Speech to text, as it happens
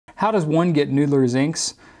how does one get Noodler's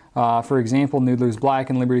inks, for example, Noodler's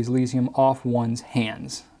Black and Liberty's Elysium, off one's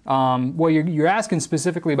hands? Well, you're asking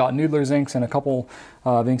specifically about Noodler's inks and a couple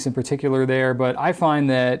of inks in particular there, but I find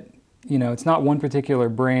that, you know, it's not one particular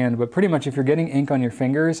brand, but pretty much if you're getting ink on your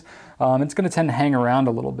fingers, it's going to tend to hang around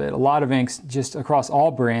a little bit. A lot of inks just across all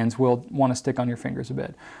brands will want to stick on your fingers a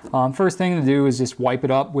bit. First thing to do is just wipe it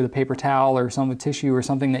up with a paper towel or some tissue or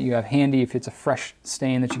something that you have handy if it's a fresh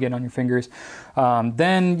stain that you get on your fingers.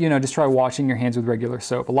 Then, you know, just try washing your hands with regular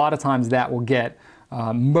soap. A lot of times that will get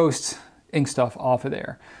most ink stuff off of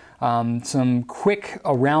there. Some quick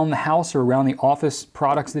around the house or around the office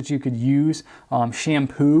products that you could use.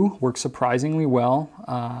 Shampoo works surprisingly well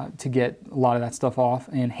to get a lot of that stuff off,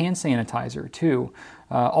 and hand sanitizer too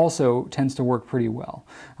also tends to work pretty well.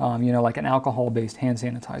 You know, like an alcohol-based hand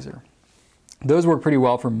sanitizer. Those work pretty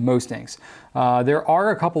well for most inks. There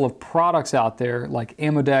are a couple of products out there like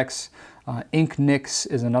Amodex, Ink Nix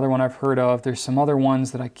is another one I've heard of. There's some other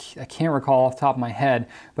ones that I can't recall off the top of my head,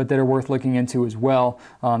 but that are worth looking into as well,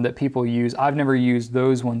 that people use. I've never used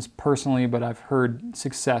those ones personally, but I've heard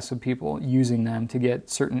success of people using them to get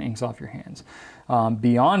certain inks off your hands.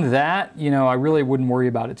 Beyond that, you know, I really wouldn't worry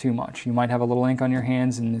about it too much. You might have a little ink on your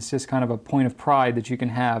hands, and it's just kind of a point of pride that you can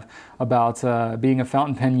have about being a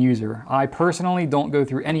fountain pen user. I personally don't go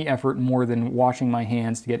through any effort more than washing my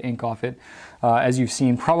hands to get ink off it. As you've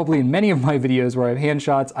seen probably in many of my videos where I have hand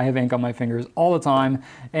shots, I have ink on my fingers all the time,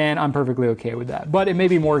 and I'm perfectly okay with that. But it may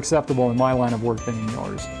be more acceptable in my line of work than in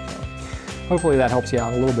yours. So hopefully that helps you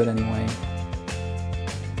out a little bit anyway.